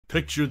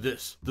Picture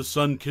this, the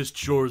sun-kissed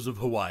shores of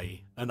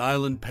Hawaii, an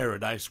island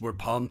paradise where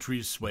palm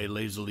trees sway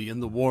lazily in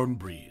the warm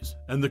breeze,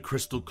 and the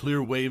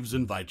crystal-clear waves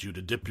invite you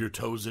to dip your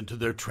toes into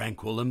their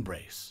tranquil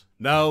embrace.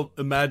 Now,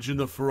 imagine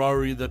a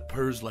Ferrari that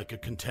purrs like a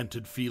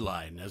contented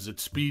feline as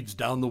it speeds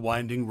down the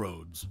winding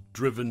roads,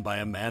 driven by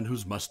a man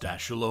whose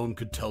mustache alone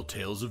could tell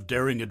tales of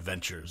daring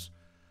adventures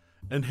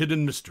and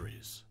hidden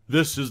mysteries.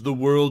 This is the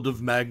world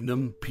of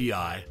Magnum,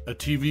 P.I., a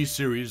TV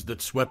series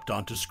that swept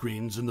onto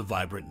screens in the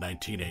vibrant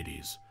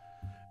 1980s.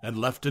 And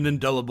left an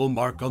indelible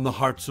mark on the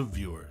hearts of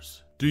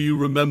viewers. Do you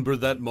remember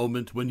that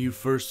moment when you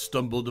first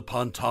stumbled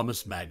upon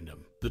Thomas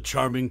Magnum, the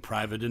charming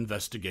private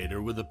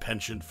investigator with a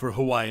penchant for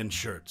Hawaiian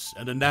shirts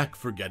and a knack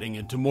for getting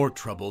into more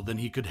trouble than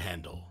he could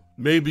handle?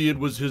 Maybe it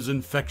was his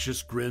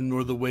infectious grin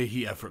or the way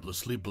he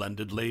effortlessly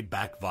blended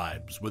laid-back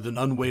vibes with an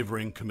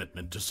unwavering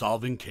commitment to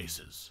solving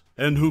cases.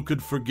 And who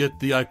could forget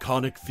the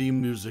iconic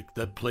theme music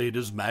that played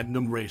as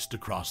Magnum raced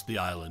across the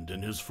island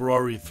in his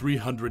Ferrari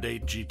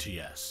 308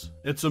 GTS?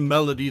 It's a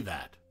melody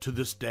that, to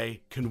this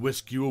day, can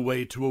whisk you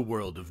away to a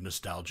world of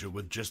nostalgia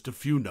with just a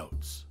few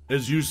notes.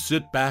 As you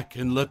sit back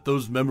and let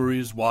those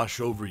memories wash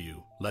over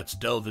you, let's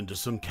delve into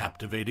some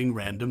captivating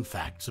random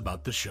facts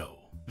about the show.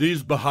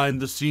 These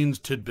behind-the-scenes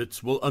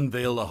tidbits will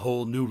unveil a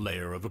whole new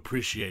layer of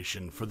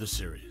appreciation for the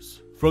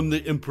series. From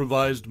the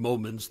improvised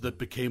moments that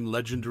became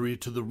legendary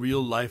to the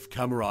real-life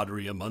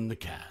camaraderie among the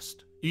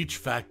cast, each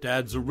fact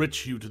adds a rich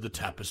hue to the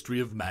tapestry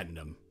of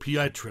Magnum,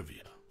 P.I.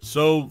 trivia.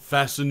 So,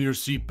 fasten your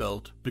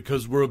seatbelt,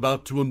 because we're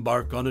about to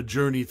embark on a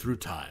journey through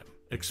time,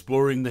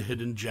 exploring the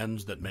hidden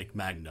gems that make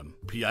Magnum,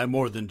 P.I.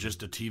 more than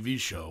just a TV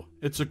show.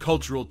 It's a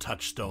cultural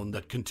touchstone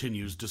that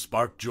continues to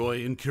spark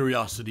joy and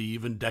curiosity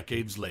even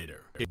decades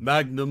later.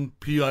 Magnum,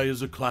 P.I.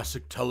 is a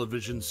classic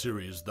television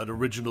series that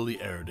originally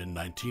aired in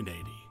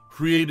 1980.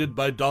 Created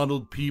by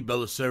Donald P.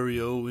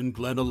 Bellisario and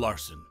Glenna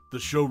Larson, the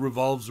show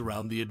revolves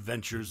around the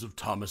adventures of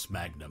Thomas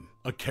Magnum,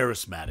 a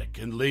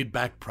charismatic and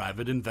laid-back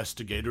private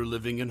investigator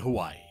living in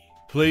Hawaii.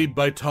 Played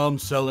by Tom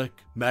Selleck,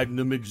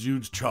 Magnum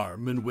exudes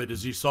charm and wit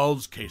as he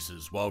solves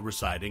cases while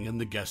residing in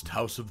the guest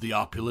house of the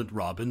opulent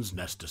Robin's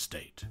Nest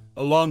estate.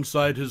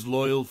 Alongside his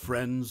loyal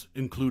friends,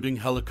 including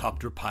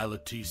helicopter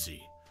pilot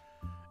T.C.,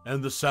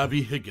 and the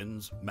savvy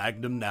Higgins,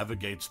 Magnum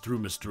navigates through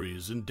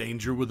mysteries and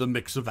danger with a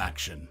mix of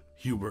action,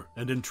 humor,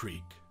 and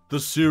intrigue.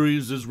 The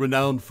series is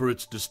renowned for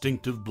its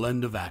distinctive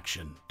blend of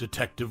action,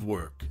 detective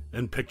work,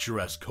 and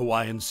picturesque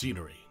Hawaiian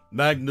scenery.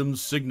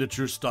 Magnum's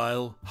signature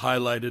style,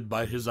 highlighted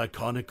by his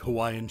iconic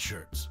Hawaiian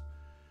shirts,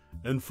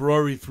 and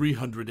Ferrari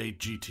 308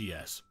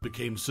 GTS,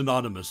 became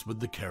synonymous with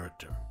the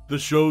character. The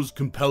show's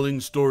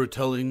compelling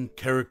storytelling,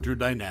 character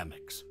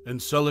dynamics, and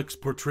Selleck's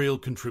portrayal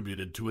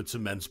contributed to its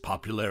immense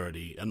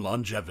popularity and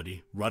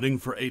longevity, running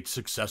for 8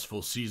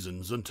 successful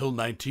seasons until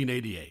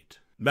 1988.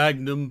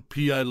 Magnum,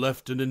 P.I.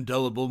 left an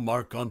indelible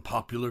mark on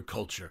popular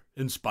culture,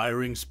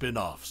 inspiring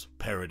spin-offs,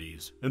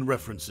 parodies, and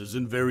references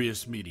in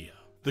various media.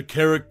 The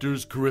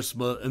character's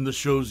charisma and the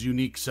show's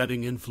unique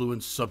setting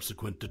influenced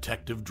subsequent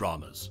detective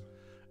dramas,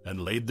 and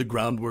laid the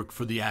groundwork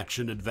for the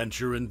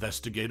action-adventure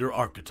investigator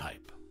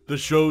archetype. The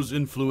show's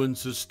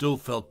influence is still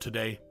felt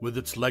today, with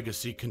its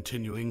legacy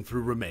continuing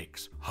through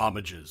remakes,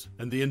 homages,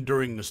 and the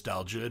enduring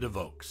nostalgia it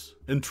evokes.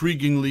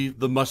 Intriguingly,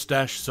 the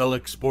mustache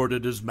Selleck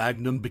sported as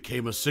Magnum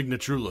became a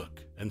signature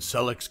look, and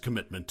Selleck's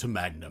commitment to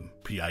Magnum,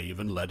 P.I.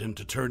 even led him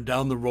to turn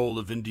down the role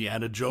of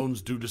Indiana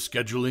Jones due to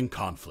scheduling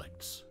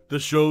conflicts. The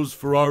show's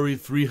Ferrari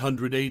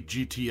 308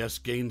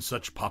 GTS gained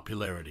such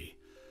popularity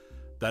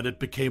that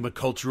it became a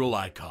cultural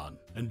icon,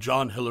 and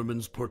John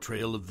Hillerman's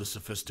portrayal of the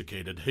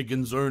sophisticated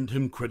Higgins earned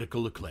him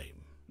critical acclaim.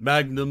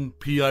 Magnum,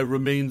 P.I.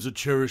 remains a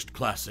cherished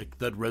classic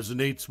that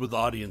resonates with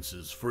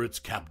audiences for its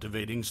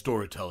captivating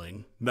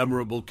storytelling,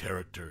 memorable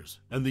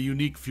characters, and the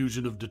unique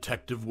fusion of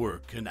detective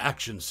work and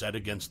action set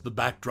against the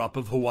backdrop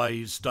of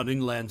Hawaii's stunning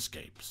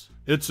landscapes.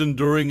 Its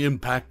enduring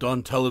impact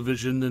on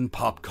television and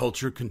pop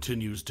culture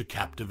continues to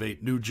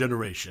captivate new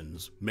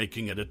generations,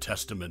 making it a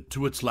testament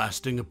to its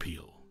lasting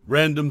appeal.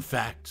 Random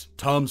fact: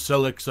 Tom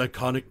Selleck's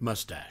iconic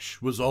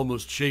mustache was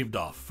almost shaved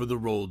off for the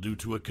role due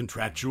to a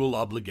contractual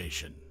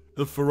obligation.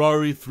 The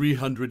Ferrari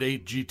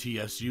 308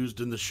 GTS used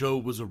in the show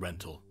was a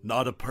rental,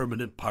 not a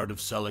permanent part of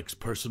Selleck's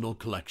personal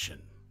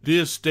collection. The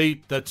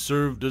estate that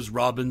served as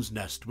Robin's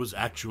Nest was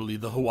actually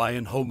the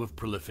Hawaiian home of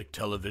prolific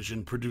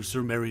television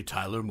producer Mary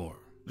Tyler Moore.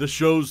 The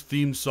show's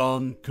theme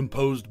song,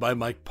 composed by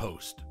Mike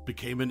Post,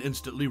 became an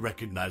instantly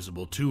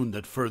recognizable tune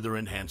that further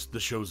enhanced the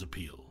show's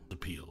appeal.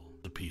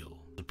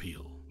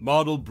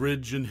 Model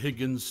Bridge and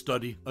Higgins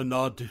study, a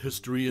nod to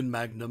history in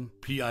Magnum,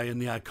 P.I. in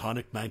the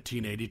iconic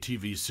 1980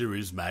 TV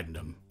series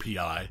Magnum,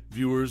 P.I.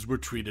 Viewers were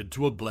treated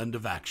to a blend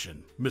of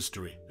action,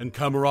 mystery, and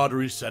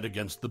camaraderie set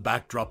against the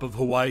backdrop of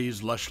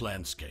Hawaii's lush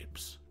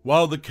landscapes.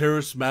 While the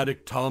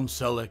charismatic Tom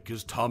Selleck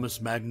as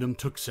Thomas Magnum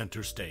took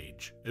center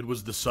stage, it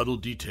was the subtle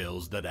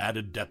details that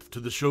added depth to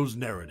the show's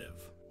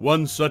narrative.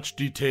 One such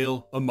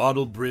detail, a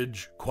model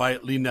bridge,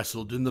 quietly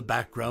nestled in the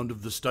background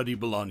of the study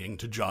belonging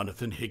to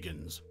Jonathan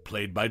Higgins,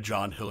 played by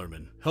John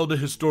Hillerman, held a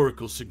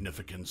historical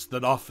significance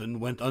that often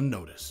went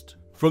unnoticed.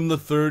 From the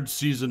third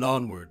season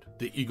onward,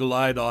 the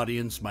eagle-eyed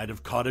audience might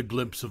have caught a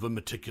glimpse of a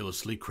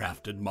meticulously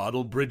crafted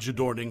model bridge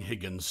adorning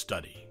Higgins'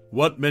 study.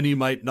 What many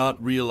might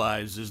not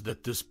realize is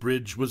that this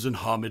bridge was in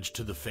homage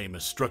to the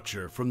famous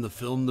structure from the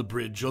film The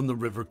Bridge on the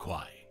River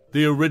Kwai.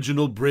 The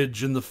original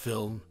bridge in the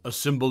film, a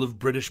symbol of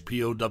British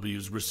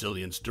POWs'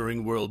 resilience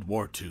during World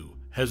War II,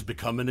 has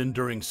become an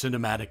enduring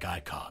cinematic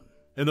icon.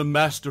 In a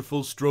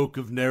masterful stroke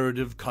of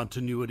narrative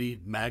continuity,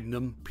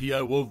 Magnum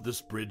P.I. wove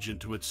this bridge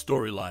into its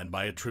storyline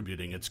by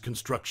attributing its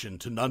construction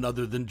to none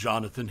other than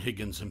Jonathan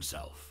Higgins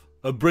himself.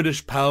 A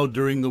British POW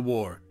during the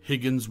war,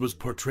 Higgins was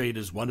portrayed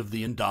as one of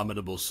the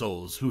indomitable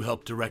souls who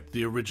helped erect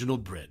the original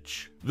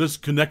bridge. This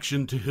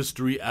connection to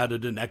history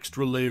added an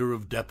extra layer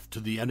of depth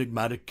to the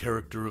enigmatic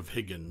character of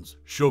Higgins,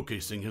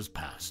 showcasing his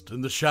past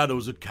and the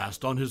shadows it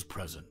cast on his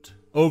present.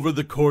 Over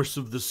the course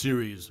of the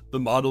series, the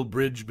model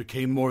bridge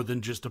became more than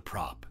just a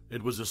prop.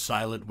 It was a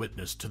silent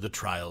witness to the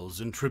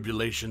trials and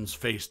tribulations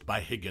faced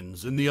by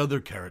Higgins and the other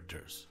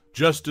characters.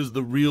 Just as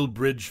the real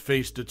bridge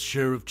faced its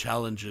share of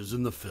challenges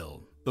in the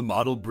film, the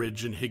model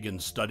bridge in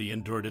Higgins' study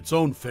endured its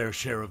own fair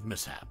share of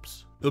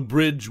mishaps. The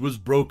bridge was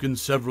broken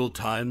several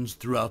times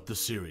throughout the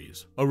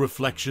series, a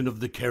reflection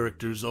of the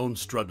characters' own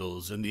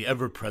struggles and the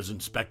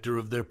ever-present specter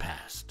of their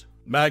past.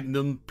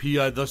 Magnum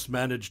P.I. thus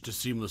managed to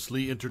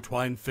seamlessly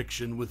intertwine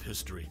fiction with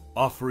history,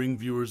 offering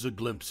viewers a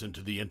glimpse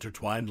into the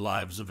intertwined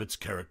lives of its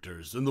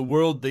characters and the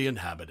world they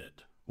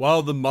inhabited.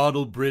 While the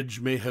model bridge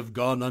may have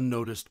gone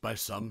unnoticed by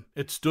some,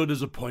 it stood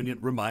as a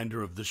poignant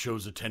reminder of the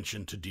show's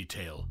attention to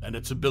detail and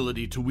its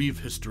ability to weave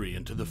history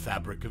into the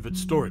fabric of its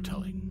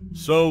storytelling.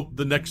 So,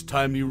 the next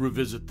time you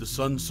revisit the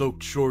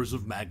sun-soaked shores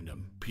of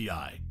Magnum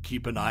P.I.,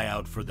 keep an eye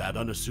out for that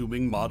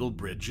unassuming model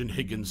bridge in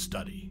Higgins'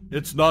 study.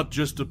 It's not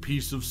just a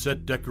piece of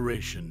set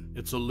decoration,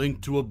 it's a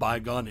link to a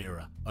bygone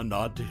era, a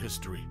nod to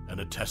history, and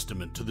a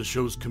testament to the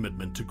show's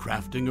commitment to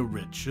crafting a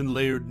rich and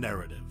layered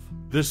narrative.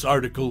 This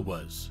article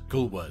was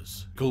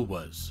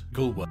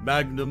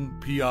Magnum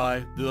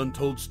P.I., the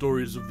untold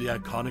stories of the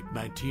iconic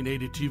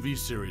 1980 TV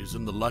series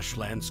in the lush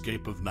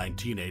landscape of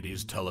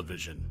 1980s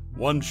television.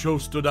 One show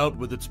stood out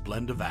with its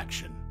blend of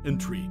action,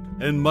 intrigue,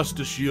 and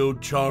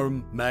mustachioed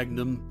charm.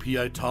 Magnum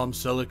P.I. Tom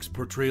Selleck's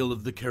portrayal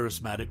of the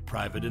charismatic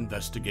private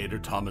investigator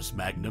Thomas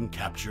Magnum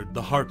captured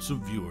the hearts of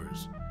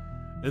viewers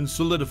and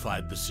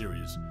solidified the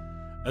series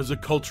as a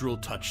cultural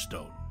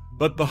touchstone.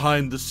 But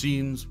behind the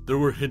scenes, there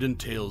were hidden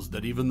tales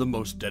that even the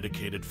most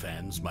dedicated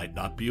fans might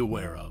not be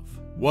aware of.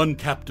 One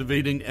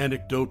captivating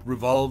anecdote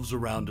revolves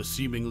around a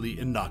seemingly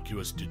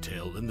innocuous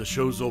detail in the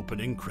show's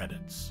opening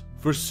credits.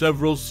 For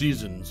several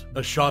seasons,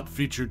 a shot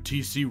featured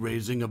TC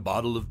raising a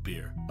bottle of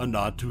beer, a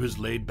nod to his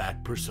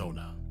laid-back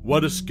persona.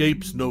 What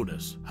escapes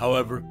notice,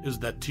 however, is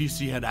that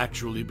TC had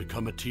actually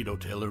become a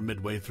teetotaler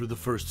midway through the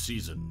first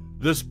season.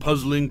 This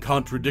puzzling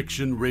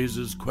contradiction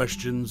raises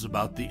questions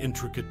about the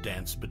intricate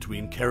dance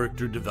between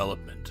character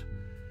development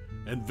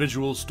and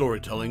visual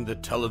storytelling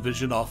that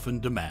television often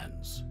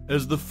demands.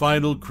 As the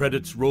final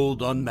credits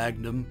rolled on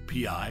Magnum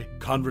P.I.,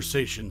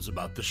 conversations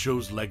about the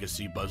show's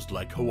legacy buzzed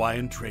like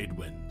Hawaiian trade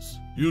winds.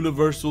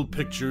 Universal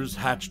Pictures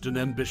hatched an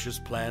ambitious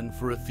plan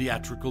for a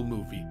theatrical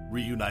movie,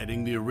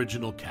 reuniting the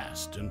original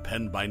cast and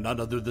penned by none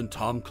other than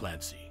Tom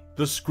Clancy.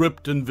 The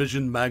script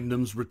envisioned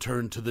Magnum's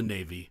return to the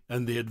Navy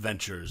and the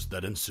adventures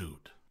that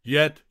ensued.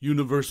 Yet,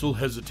 Universal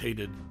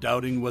hesitated,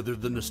 doubting whether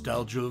the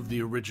nostalgia of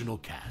the original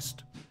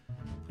cast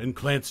and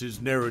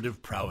Clancy's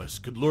narrative prowess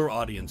could lure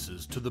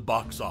audiences to the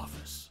box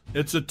office.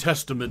 It's a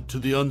testament to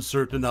the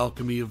uncertain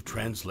alchemy of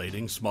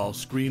translating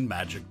small-screen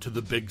magic to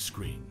the big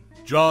screen.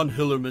 John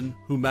Hillerman,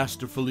 who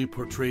masterfully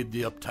portrayed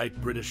the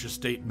uptight British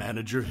estate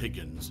manager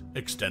Higgins,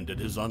 extended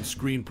his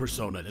on-screen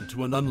persona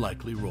into an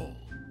unlikely role.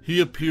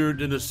 He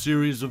appeared in a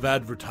series of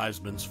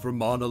advertisements for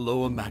Mauna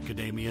Loa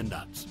macadamia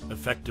nuts,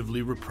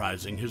 effectively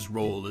reprising his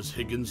role as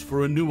Higgins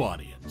for a new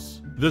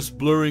audience. This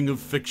blurring of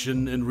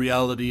fiction and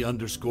reality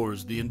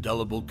underscores the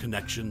indelible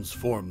connections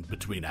formed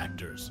between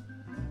actors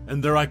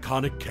and their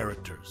iconic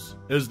characters.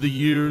 As the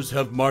years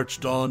have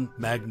marched on,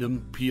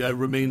 Magnum P.I.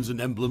 remains an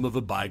emblem of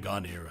a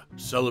bygone era,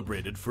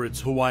 celebrated for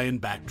its Hawaiian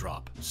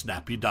backdrop,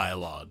 snappy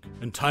dialogue,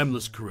 and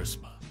timeless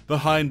charisma.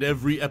 Behind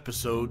every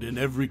episode and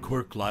every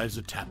quirk lies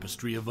a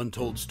tapestry of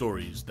untold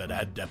stories that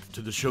add depth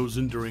to the show's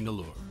enduring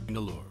allure.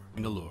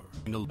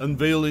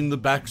 Unveiling the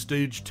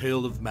backstage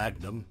tale of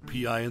Magnum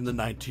P.I. in the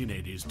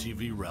 1980s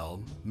TV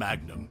realm,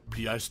 Magnum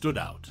P.I. stood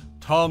out.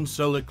 Tom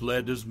Selleck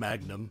led as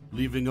Magnum,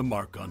 leaving a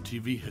mark on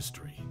TV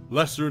history.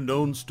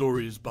 Lesser-known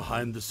stories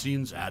behind the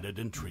scenes added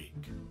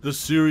intrigue. The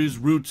series'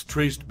 roots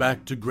traced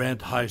back to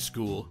Grant High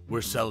School,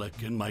 where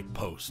Selleck and Mike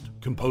Post,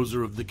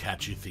 composer of the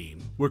catchy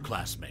theme, were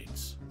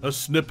classmates. A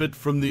snippet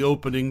from the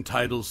opening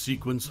title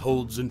sequence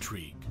holds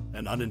intrigue,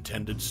 an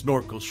unintended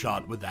snorkel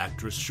shot with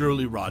actress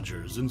Shirley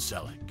Rogers and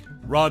Selleck.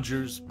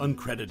 Rogers,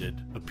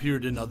 uncredited,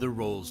 appeared in other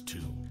roles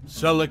too.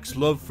 Selleck's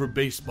love for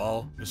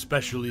baseball,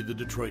 especially the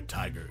Detroit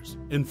Tigers,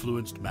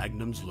 influenced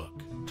Magnum's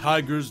look.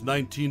 Tigers'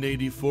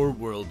 1984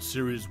 World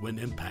Series win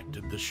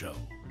impacted the show.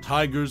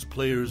 Tigers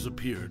players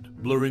appeared,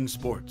 blurring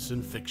sports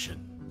and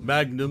fiction.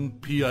 Magnum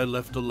P.I.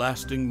 left a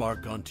lasting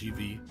mark on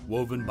TV,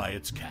 woven by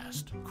its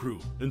cast,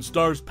 crew, and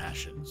stars'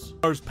 passions.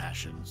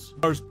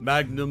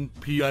 Magnum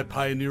P.I.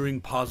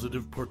 pioneering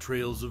positive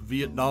portrayals of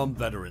Vietnam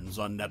veterans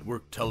on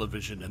network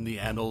television in the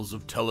annals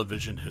of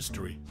television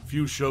history.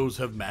 Few shows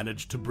have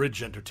managed to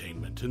bridge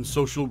entertainment and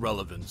social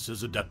relevance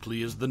as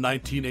adeptly as the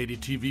 1980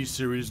 TV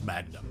series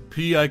Magnum.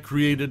 P.I.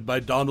 created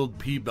by Donald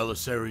P.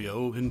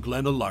 Bellisario and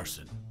Glenna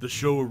Larson. The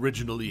show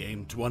originally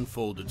aimed to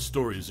unfold its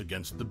stories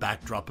against the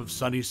backdrop of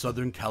sunny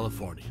Southern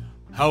California.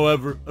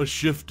 However, a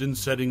shift in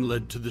setting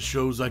led to the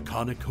show's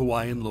iconic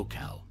Hawaiian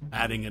locale,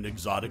 adding an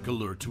exotic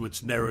allure to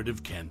its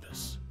narrative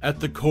canvas.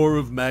 At the core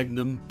of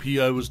Magnum,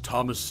 P.I. was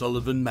Thomas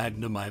Sullivan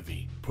Magnum IV,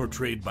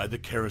 portrayed by the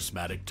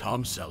charismatic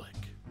Tom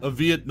Selleck. A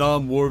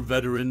Vietnam War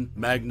veteran,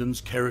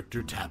 Magnum's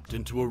character tapped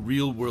into a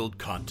real-world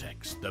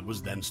context that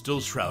was then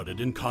still shrouded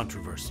in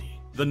controversy.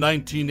 The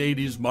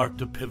 1980s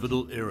marked a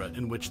pivotal era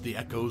in which the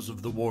echoes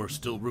of the war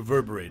still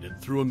reverberated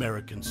through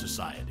American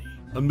society.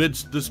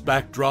 Amidst this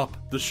backdrop,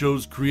 the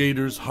show's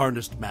creators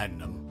harnessed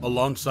Magnum,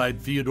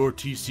 alongside Theodore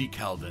T.C.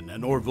 Calvin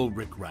and Orville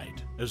Rick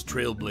Wright, as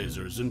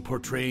trailblazers in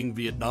portraying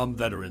Vietnam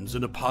veterans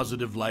in a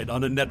positive light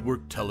on a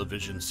network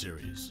television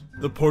series.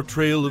 The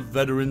portrayal of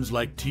veterans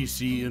like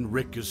T.C. and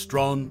Rick as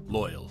strong,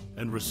 loyal,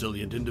 and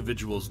resilient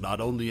individuals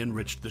not only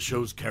enriched the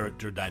show's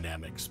character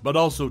dynamics, but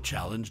also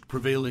challenged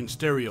prevailing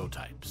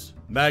stereotypes.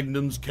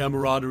 Magnum's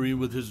camaraderie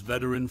with his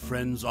veteran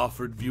friends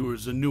offered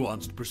viewers a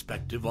nuanced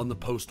perspective on the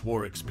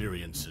post-war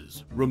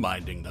experiences,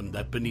 reminding them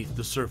that beneath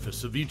the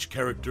surface of each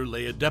character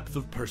lay a depth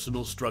of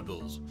personal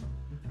struggles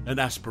and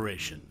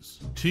aspirations.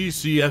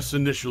 TC's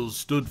initials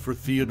stood for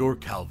Theodore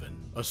Calvin,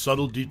 a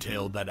subtle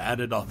detail that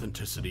added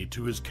authenticity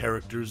to his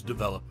character's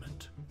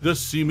development. This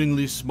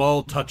seemingly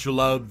small touch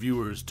allowed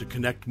viewers to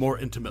connect more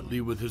intimately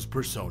with his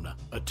persona,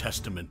 a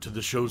testament to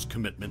the show's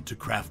commitment to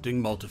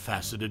crafting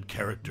multifaceted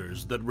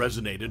characters that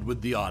resonated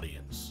with the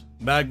audience.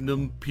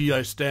 Magnum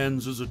P.I.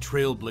 stands as a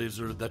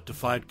trailblazer that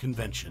defied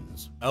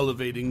conventions,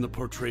 elevating the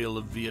portrayal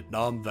of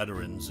Vietnam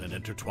veterans and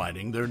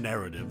intertwining their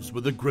narratives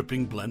with a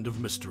gripping blend of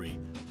mystery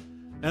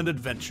and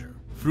adventure.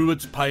 Through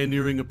its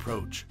pioneering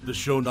approach, the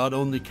show not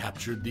only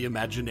captured the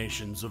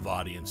imaginations of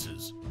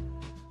audiences,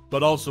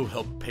 but also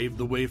helped pave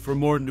the way for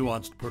more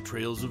nuanced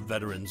portrayals of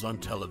veterans on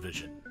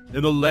television.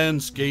 In a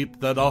landscape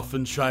that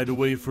often shied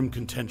away from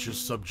contentious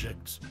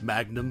subjects,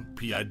 Magnum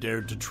P.I.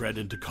 dared to tread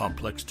into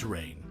complex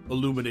terrain,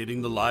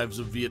 illuminating the lives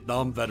of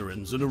Vietnam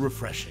veterans in a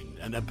refreshing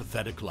and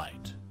empathetic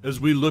light. As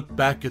we look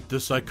back at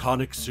this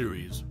iconic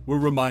series, we're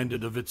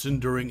reminded of its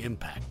enduring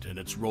impact and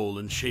its role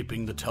in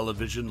shaping the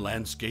television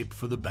landscape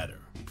for the better.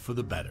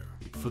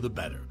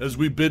 As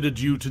we bid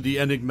adieu to the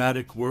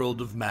enigmatic world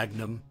of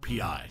Magnum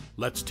P.I.,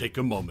 let's take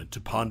a moment to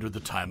ponder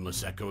the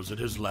timeless echoes it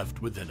has left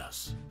within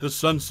us. The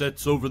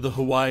sunsets over the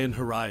Hawaiian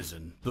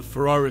horizon, the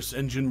Ferraris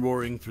engine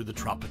roaring through the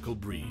tropical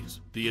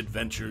breeze, the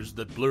adventures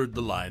that blurred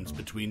the lines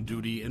between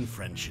duty and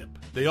friendship.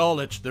 They all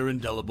etched their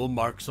indelible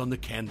marks on the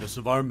canvas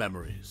of our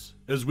memories.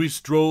 As we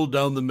stroll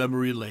down the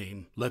memory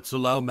lane, let's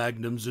allow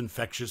Magnum's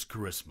infectious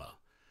charisma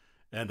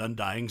and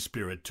undying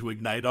spirit to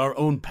ignite our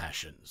own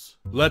passions.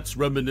 Let's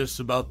reminisce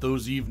about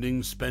those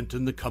evenings spent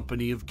in the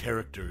company of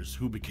characters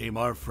who became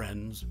our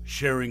friends,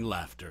 sharing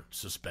laughter,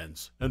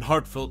 suspense, and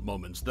heartfelt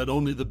moments that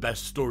only the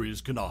best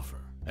stories can offer.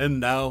 And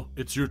now,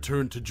 it's your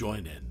turn to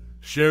join in.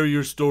 Share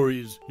your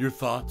stories, your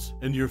thoughts,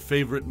 and your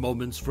favorite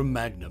moments from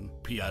Magnum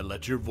P.I.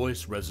 Let your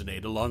voice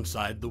resonate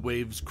alongside the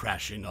waves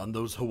crashing on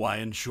those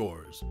Hawaiian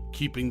shores,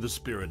 keeping the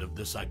spirit of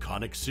this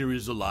iconic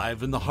series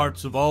alive in the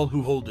hearts of all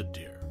who hold it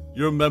dear.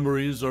 Your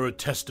memories are a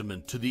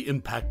testament to the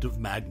impact of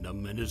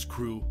Magnum and his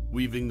crew,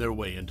 weaving their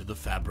way into the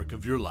fabric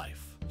of your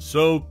life.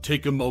 So,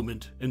 take a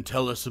moment and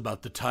tell us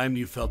about the time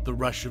you felt the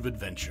rush of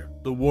adventure,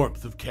 the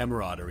warmth of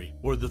camaraderie,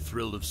 or the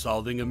thrill of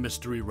solving a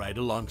mystery right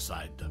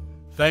alongside them.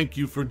 Thank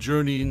you for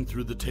journeying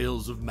through the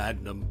tales of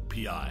Magnum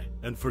P.I.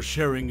 and for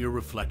sharing your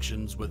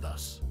reflections with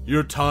us.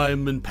 Your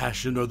time and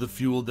passion are the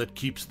fuel that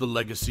keeps the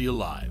legacy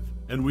alive,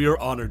 and we are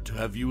honored to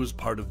have you as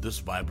part of this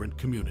vibrant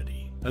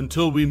community.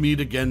 Until we meet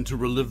again to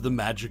relive the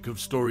magic of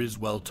stories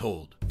well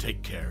told,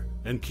 take care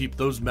and keep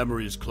those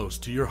memories close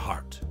to your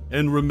heart.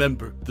 And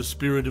remember, the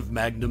spirit of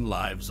Magnum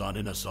lives on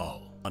in us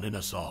all.